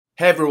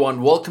Hey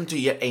everyone, welcome to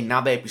yet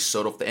another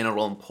episode of the Inner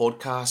Realm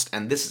podcast,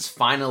 and this is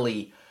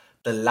finally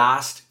the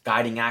last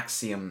guiding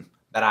axiom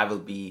that I will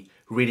be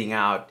reading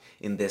out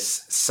in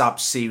this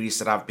sub-series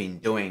that I've been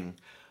doing,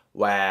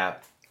 where,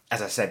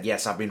 as I said,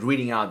 yes, I've been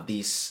reading out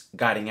these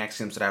guiding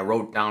axioms that I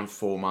wrote down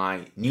for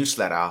my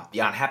newsletter, The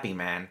Unhappy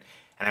Man,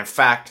 and in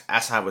fact,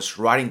 as I was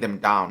writing them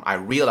down, I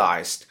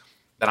realized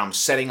that I'm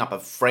setting up a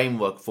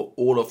framework for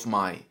all of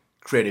my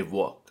creative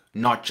work,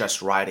 not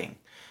just writing.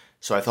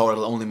 So I thought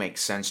it'll only make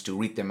sense to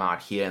read them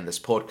out here in this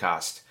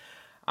podcast.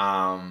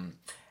 And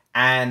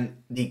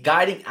the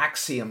guiding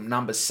axiom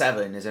number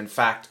 7 is in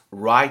fact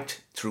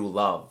write through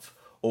love.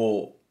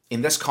 Or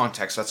in this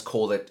context, let's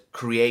call it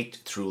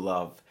create through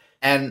love.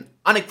 And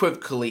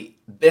unequivocally,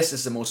 this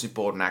is the most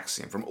important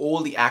axiom. From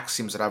all the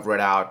axioms that I've read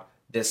out,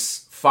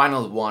 this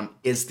final one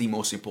is the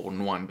most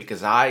important one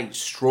because I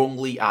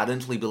strongly,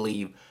 ardently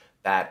believe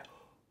that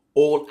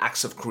all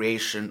acts of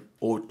creation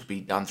ought to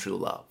be done through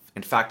love.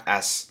 In fact,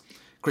 as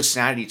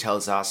Christianity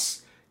tells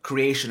us,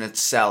 creation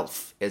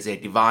itself is a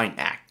divine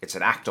act. It's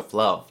an act of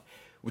love,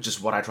 which is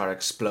what I try to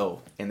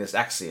explore in this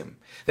axiom.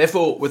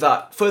 Therefore,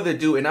 without further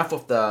ado, enough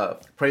of the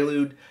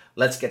prelude,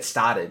 let's get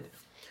started.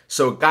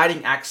 So,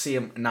 guiding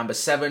axiom number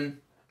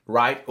 7,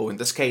 write, or in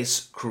this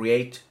case,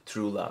 create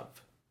through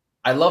love.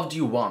 I loved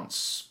you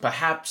once.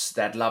 Perhaps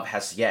that love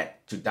has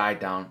yet to die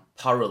down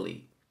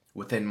thoroughly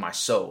within my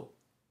soul.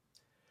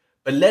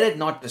 But let it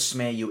not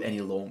dismay you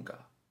any longer.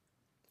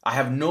 I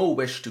have no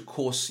wish to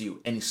cause you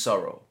any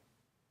sorrow.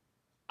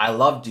 I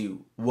loved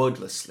you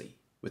wordlessly,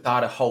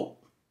 without a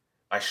hope,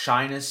 by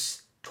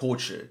shyness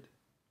tortured,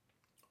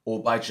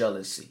 or by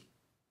jealousy.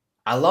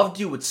 I loved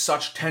you with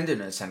such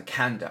tenderness and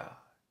candor,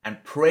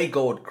 and pray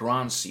God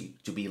grants you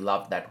to be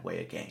loved that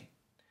way again.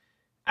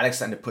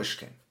 Alexander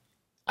Pushkin,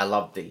 I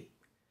Love Thee.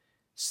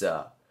 It's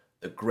the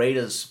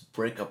greatest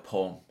breakup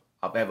poem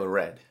I've ever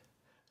read.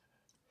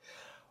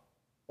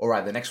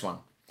 Alright, the next one.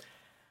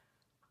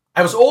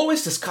 I was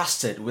always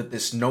disgusted with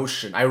this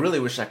notion. I really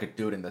wish I could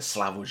do it in the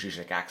Slavoj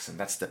Žižek accent.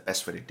 That's the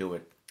best way to do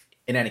it.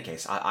 In any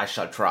case, I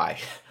shall try.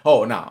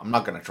 Oh, no, I'm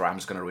not going to try. I'm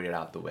just going to read it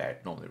out the way I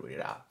normally read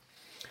it out.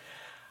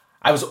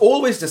 I was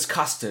always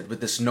disgusted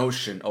with this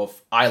notion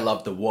of I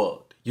love the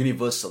world,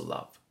 universal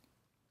love.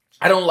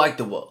 I don't like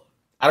the world.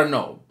 I don't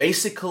know.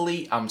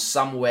 Basically, I'm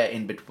somewhere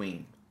in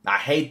between. I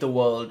hate the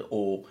world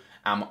or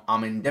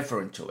I'm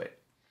indifferent to it.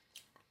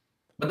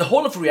 But the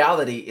whole of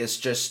reality is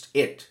just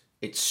it.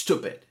 It's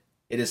stupid.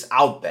 It is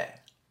out there.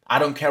 I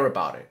don't care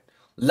about it.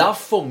 Love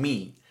for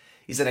me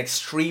is an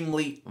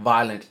extremely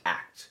violent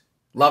act.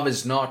 Love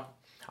is not,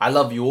 I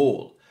love you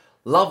all.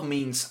 Love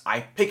means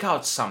I pick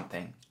out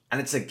something and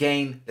it's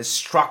again the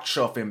structure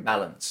of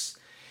imbalance.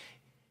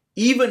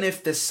 Even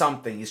if this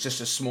something is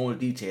just a small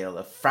detail,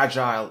 a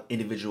fragile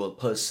individual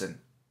person,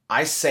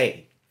 I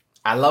say,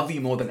 I love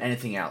you more than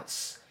anything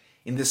else.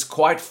 In this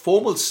quite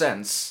formal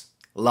sense,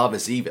 love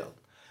is evil.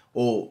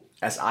 Or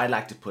as I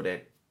like to put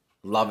it,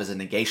 love is a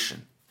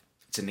negation.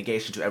 It's a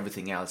negation to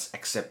everything else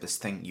except this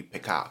thing you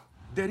pick out.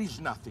 There is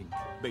nothing,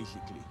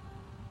 basically.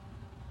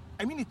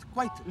 I mean it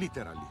quite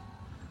literally.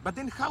 But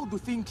then how do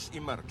things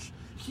emerge?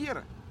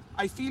 Here,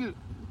 I feel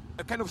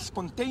a kind of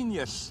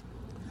spontaneous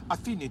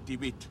affinity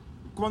with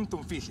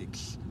quantum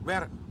physics,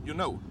 where,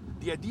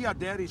 the idea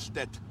there is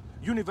that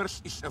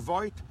universe is a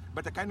void,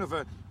 but a kind of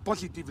a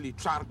positively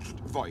charged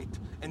void.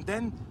 And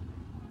then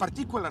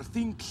particular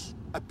things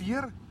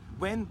appear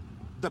when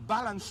the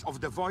balance of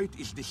the void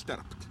is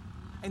disturbed.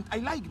 And I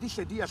like this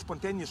idea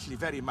spontaneously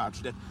very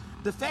much, that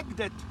the fact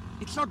that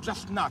it's not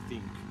just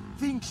nothing,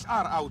 things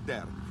are out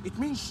there. It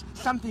means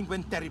something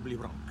went terribly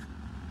wrong.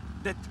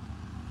 That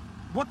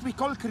what we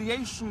call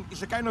creation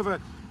is a kind of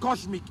a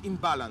cosmic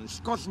imbalance,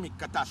 cosmic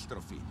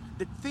catastrophe,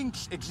 that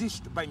things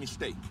exist by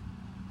mistake.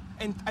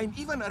 And I'm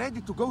even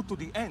ready to go to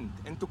the end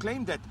and to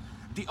claim that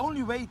the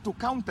only way to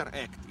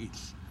counteract it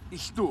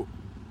is to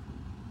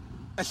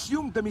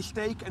assume the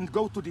mistake and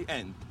go to the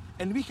end.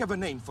 And we have a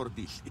name for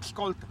this. It's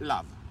called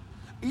love.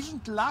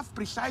 Isn't love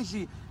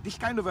precisely this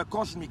kind of a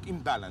cosmic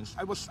imbalance?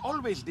 I was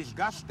always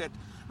disgusted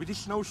with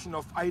this notion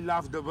of I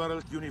love the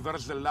world,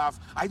 universal love.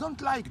 I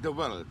don't like the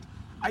world.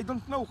 I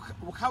don't know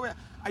how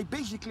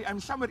I'm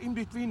somewhere in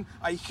between.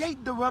 I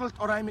hate the world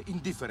or I'm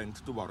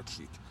indifferent towards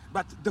it.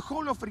 But the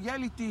whole of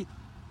reality,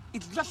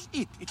 it's just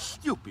it. It's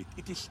stupid.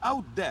 It is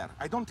out there.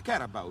 I don't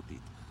care about it.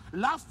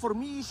 Love for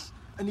me is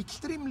an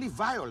extremely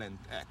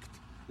violent act.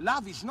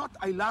 Love is not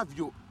I love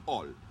you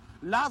all.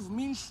 Love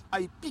means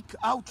I pick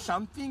out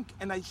something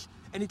and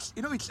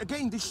it's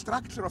again this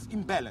structure of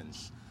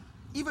imbalance.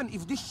 Even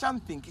if this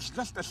something is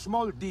just a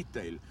small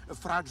detail, a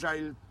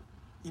fragile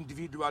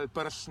individual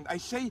person, I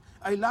say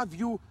I love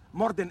you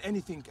more than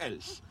anything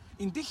else.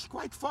 In this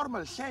quite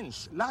formal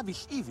sense, love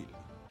is evil.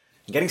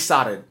 Getting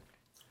started.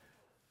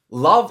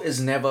 Love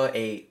is never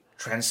a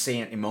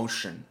transient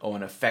emotion or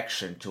an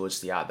affection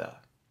towards the other.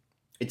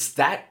 It's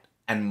that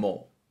and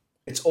more.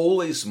 It's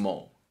always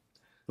more.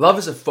 Love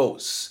is a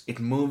force. It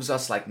moves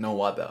us like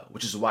no other,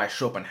 which is why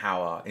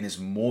Schopenhauer, in his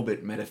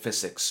morbid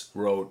metaphysics,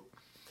 wrote,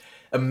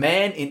 A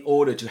man, in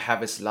order to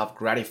have his love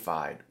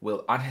gratified,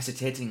 will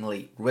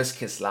unhesitatingly risk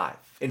his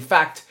life. In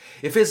fact,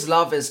 if his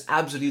love is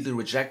absolutely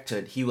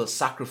rejected, he will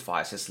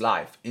sacrifice his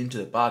life into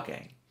the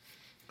bargain.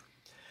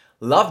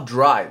 Love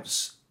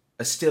drives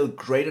a still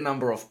greater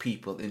number of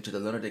people into the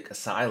lunatic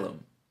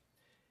asylum.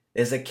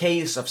 There's a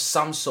case of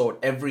some sort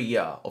every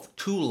year of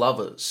two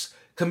lovers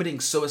committing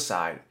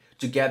suicide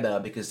together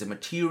because the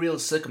material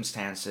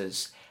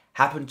circumstances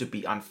happen to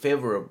be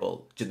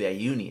unfavorable to their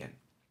union.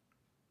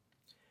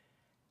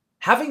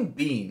 Having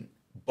been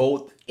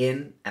both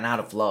in and out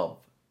of love,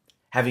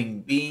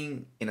 having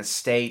been in a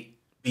state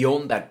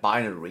beyond that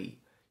binary,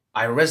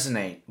 I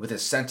resonate with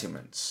his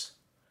sentiments.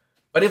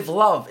 But if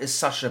love is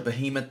such a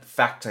behemoth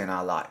factor in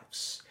our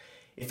lives,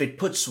 if it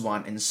puts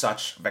one in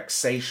such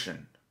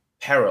vexation,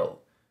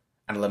 peril,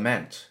 and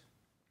lament,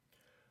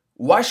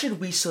 why should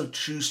we still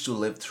choose to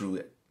live through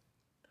it?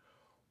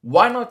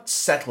 Why not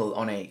settle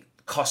on a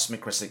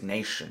cosmic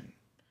resignation?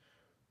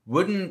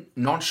 Wouldn't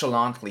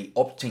nonchalantly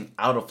opting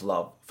out of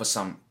love for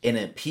some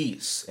inner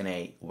peace in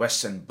a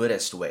Western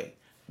Buddhist way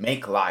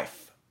make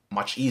life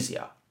much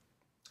easier?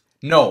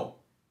 No,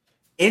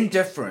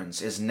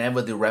 indifference is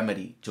never the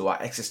remedy to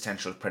our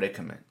existential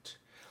predicament.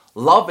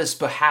 Love is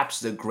perhaps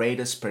the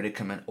greatest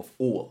predicament of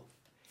all,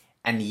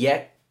 and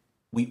yet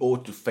we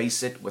ought to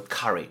face it with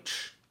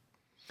courage.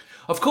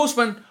 Of course,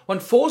 when one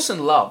falls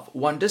in love,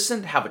 one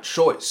doesn't have a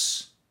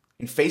choice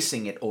in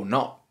facing it or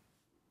not.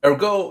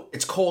 Ergo,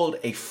 it's called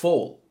a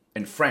fall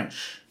in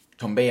French,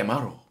 tomber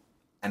amoureux,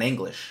 in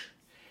English.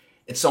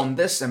 It's on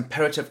this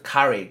imperative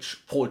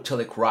courage Paul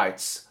Tillich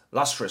writes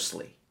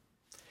lustrously.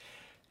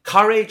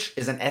 Courage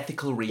is an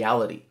ethical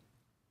reality,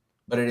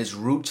 but it is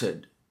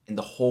rooted in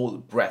the whole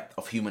breadth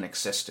of human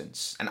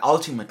existence and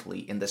ultimately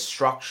in the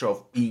structure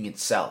of being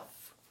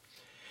itself.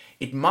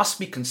 It must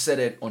be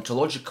considered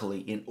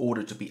ontologically in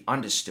order to be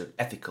understood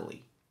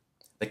ethically.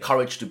 The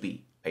courage to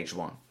be, page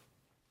 1.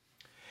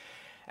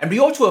 And we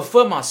ought to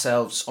affirm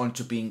ourselves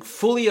onto being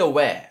fully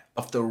aware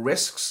of the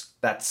risks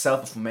that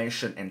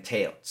self-affirmation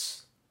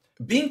entails.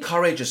 Being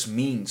courageous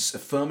means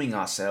affirming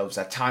ourselves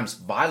at times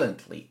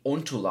violently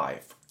onto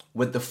life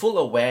with the full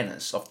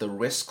awareness of the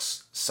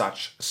risks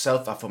such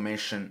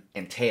self-affirmation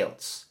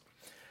entails.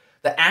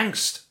 The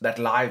angst that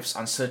life's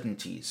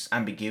uncertainties,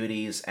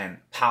 ambiguities, and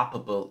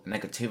palpable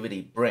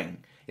negativity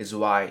bring is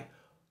why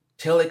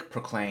Tillich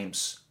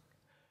proclaims,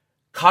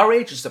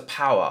 courage is the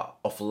power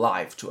of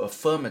life to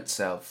affirm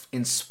itself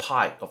in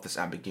spite of this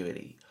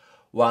ambiguity,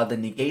 while the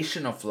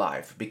negation of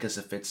life because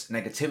of its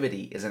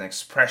negativity is an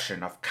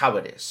expression of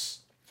cowardice.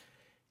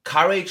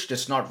 Courage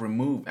does not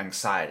remove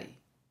anxiety.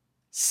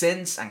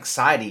 Since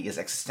anxiety is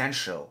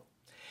existential,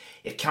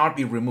 it cannot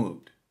be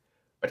removed,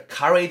 but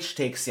courage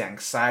takes the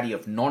anxiety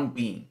of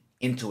non-being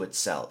into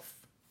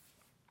itself.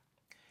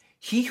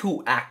 He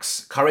who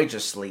acts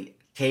courageously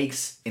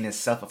takes in his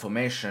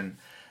self-affirmation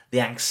the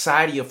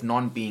anxiety of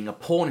non-being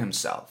upon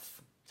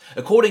himself.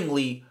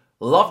 Accordingly,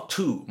 love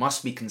too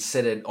must be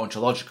considered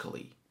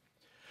ontologically.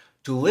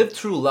 To live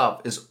through love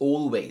is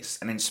always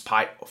and in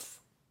spite of,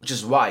 which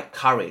is why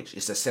courage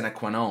is the sine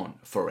qua non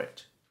for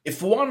it.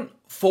 If one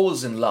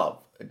falls in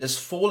love, does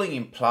falling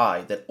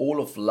imply that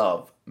all of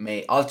love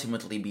may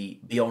ultimately be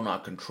beyond our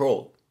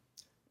control?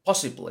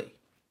 Possibly.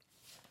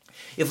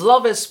 If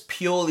love is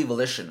purely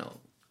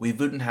volitional, we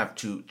wouldn't have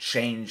to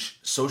change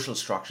social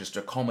structures to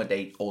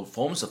accommodate all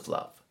forms of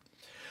love.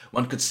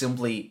 One could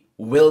simply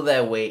will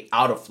their way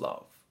out of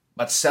love,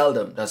 but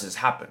seldom does this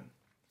happen.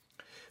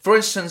 For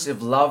instance,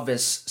 if love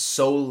is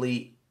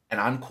solely an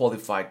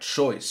unqualified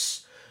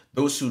choice,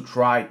 those who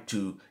tried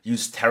to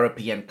use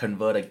therapy and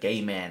convert a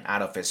gay man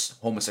out of his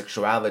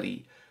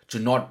homosexuality to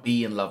not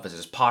be in love with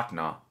his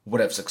partner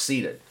would have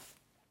succeeded.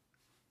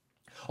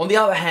 On the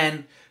other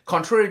hand,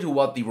 contrary to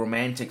what the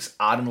romantics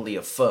ardently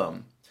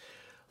affirm,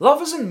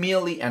 love isn't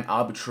merely an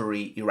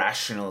arbitrary,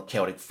 irrational,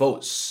 chaotic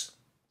force.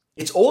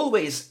 It's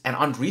always an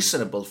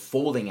unreasonable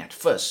falling at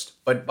first,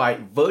 but by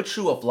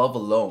virtue of love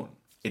alone,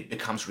 it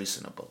becomes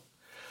reasonable.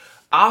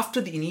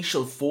 After the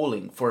initial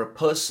falling for a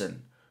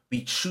person,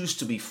 we choose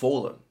to be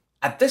fallen.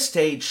 At this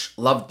stage,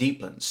 love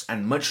deepens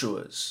and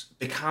matures,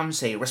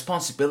 becomes a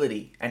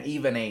responsibility and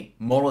even a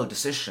moral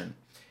decision,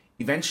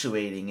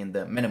 eventuating in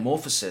the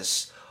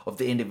metamorphosis of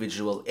the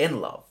individual in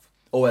love.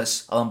 Or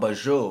as Alain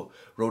Bajot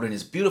wrote in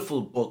his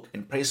beautiful book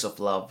In Praise of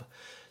Love,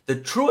 the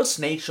truest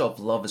nature of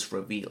love is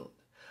revealed.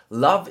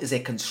 Love is a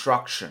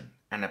construction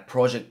and a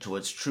project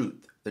towards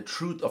truth, the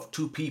truth of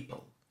two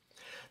people.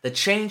 The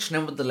change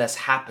nevertheless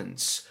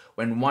happens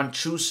when one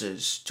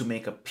chooses to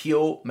make a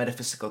pure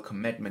metaphysical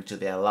commitment to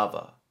their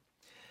lover.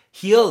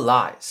 Here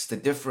lies the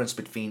difference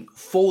between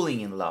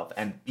falling in love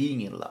and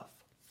being in love.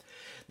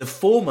 The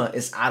former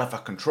is out of our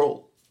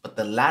control, but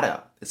the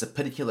latter is a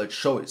particular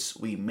choice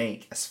we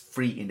make as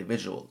free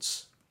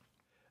individuals.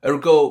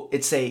 Ergo,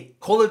 it's a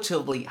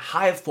qualitatively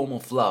higher form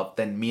of love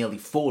than merely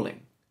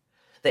falling.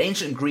 The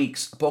ancient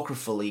Greeks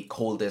apocryphally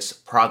called this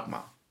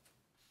pragma.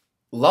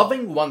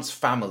 Loving one's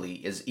family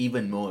is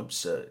even more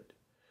absurd.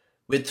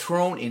 We're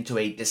thrown into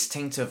a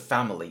distinctive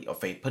family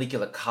of a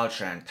particular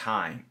culture and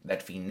time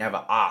that we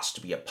never asked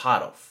to be a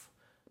part of.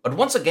 But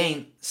once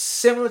again,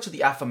 similar to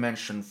the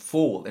aforementioned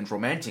fall in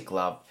romantic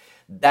love,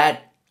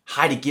 that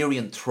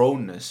Heideggerian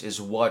thrownness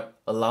is what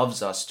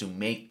allows us to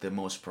make the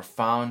most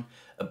profound,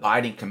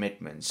 abiding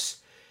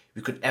commitments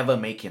we could ever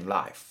make in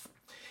life.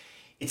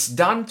 It's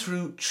done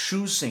through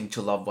choosing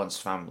to love one's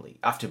family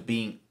after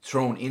being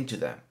thrown into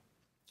them.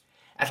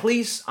 At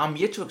least I'm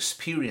yet to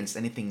experience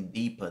anything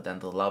deeper than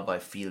the love I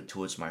feel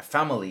towards my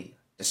family,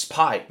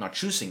 despite not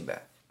choosing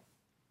them.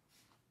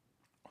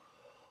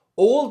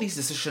 All these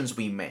decisions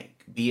we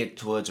make, be it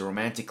towards a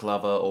romantic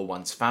lover or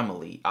one's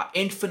family, are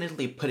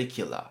infinitely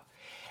particular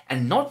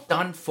and not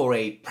done for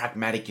a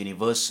pragmatic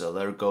universal,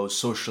 ergo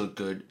social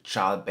good,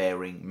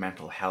 childbearing,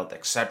 mental health,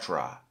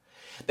 etc.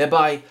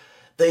 Thereby,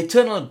 the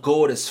eternal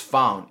God is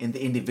found in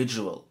the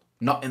individual,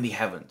 not in the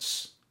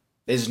heavens.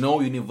 There is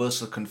no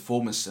universal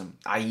conformism,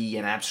 i.e.,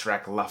 an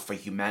abstract love for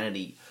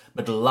humanity,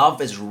 but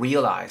love is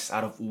realized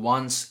out of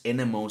one's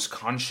innermost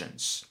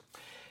conscience.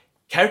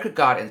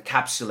 Kierkegaard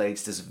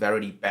encapsulates this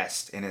verity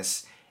best in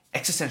his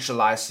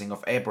existentializing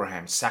of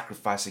Abraham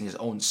sacrificing his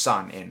own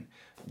son in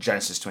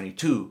Genesis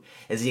 22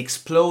 as he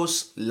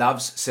explores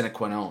love's sine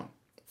qua non,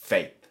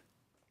 faith.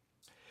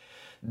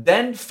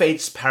 Then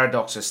faith's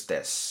paradox is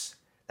this,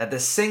 that the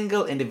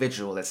single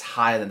individual is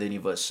higher than the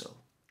universal,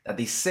 that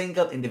the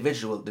single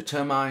individual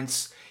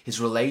determines his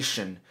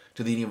relation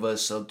to the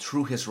universal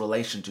through his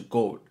relation to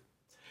God,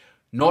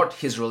 not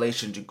his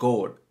relation to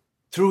God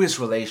through his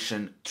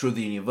relation through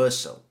the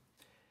universal.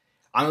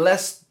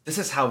 Unless this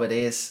is how it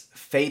is,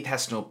 faith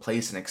has no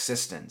place in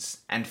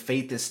existence, and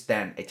faith is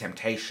then a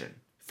temptation,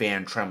 fear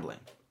and trembling.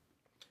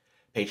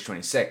 Page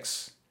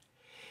 26.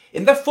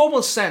 In the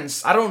formal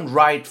sense, I don't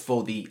write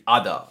for the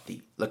other,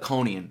 the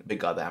Lacanian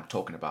big other I'm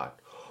talking about,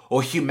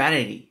 or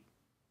humanity,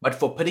 but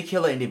for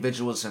particular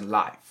individuals in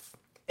life.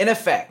 In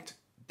effect,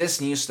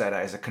 this newsletter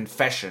is a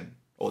confession,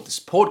 or this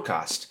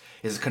podcast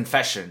is a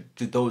confession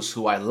to those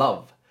who I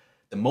love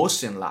the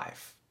most in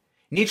life.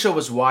 Nietzsche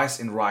was wise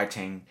in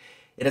writing,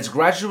 "It has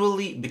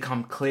gradually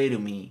become clear to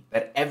me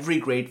that every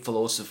great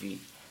philosophy,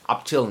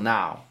 up till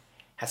now,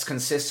 has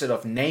consisted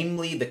of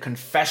namely the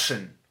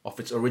confession of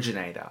its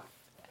originator,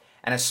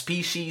 and a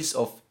species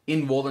of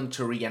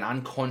involuntary and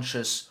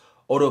unconscious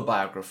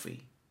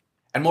autobiography.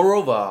 And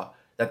moreover,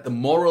 that the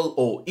moral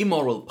or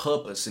immoral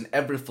purpose in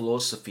every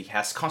philosophy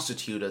has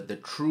constituted the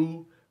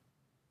true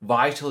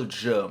vital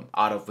germ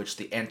out of which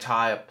the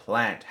entire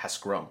plant has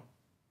grown."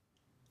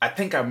 I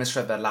think I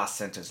misread that last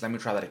sentence. Let me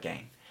try that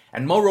again.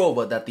 And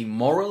moreover, that the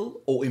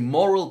moral or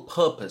immoral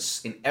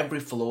purpose in every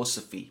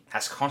philosophy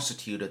has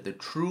constituted the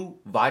true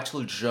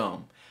vital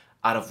germ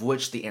out of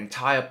which the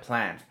entire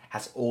plant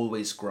has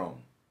always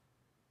grown.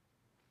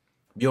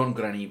 Beyond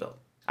Good and Evil,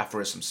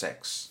 Aphorism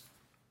 6.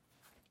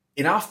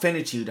 In our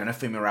finitude and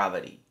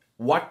ephemerality,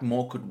 what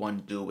more could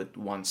one do with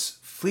one's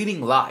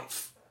fleeting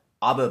life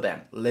other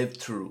than live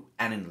through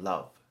and in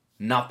love?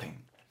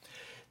 Nothing.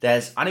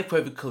 There's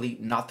unequivocally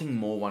nothing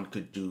more one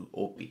could do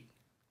or be.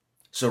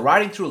 So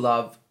writing through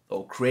love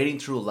or creating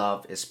through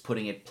love is,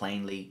 putting it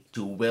plainly,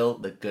 to will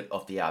the good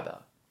of the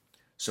other.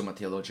 Summa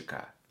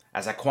Theologica,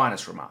 as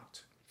Aquinas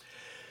remarked.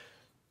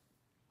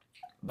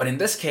 But in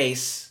this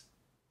case,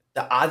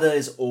 the other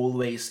is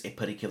always a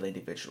particular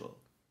individual,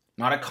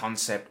 not a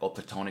concept or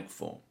platonic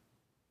form.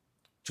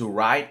 To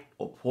write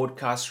or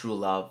podcast through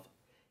love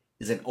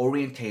is an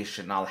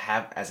orientation I'll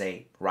have as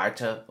a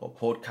writer or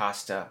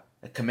podcaster,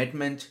 a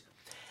commitment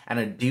and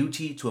a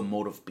duty to a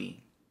mode of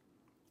being.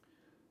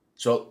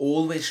 So I'll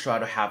always try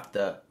to have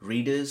the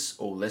readers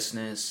or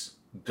listeners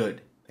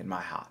good in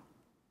my heart.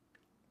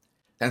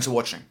 Thanks for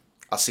watching.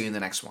 I'll see you in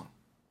the next one.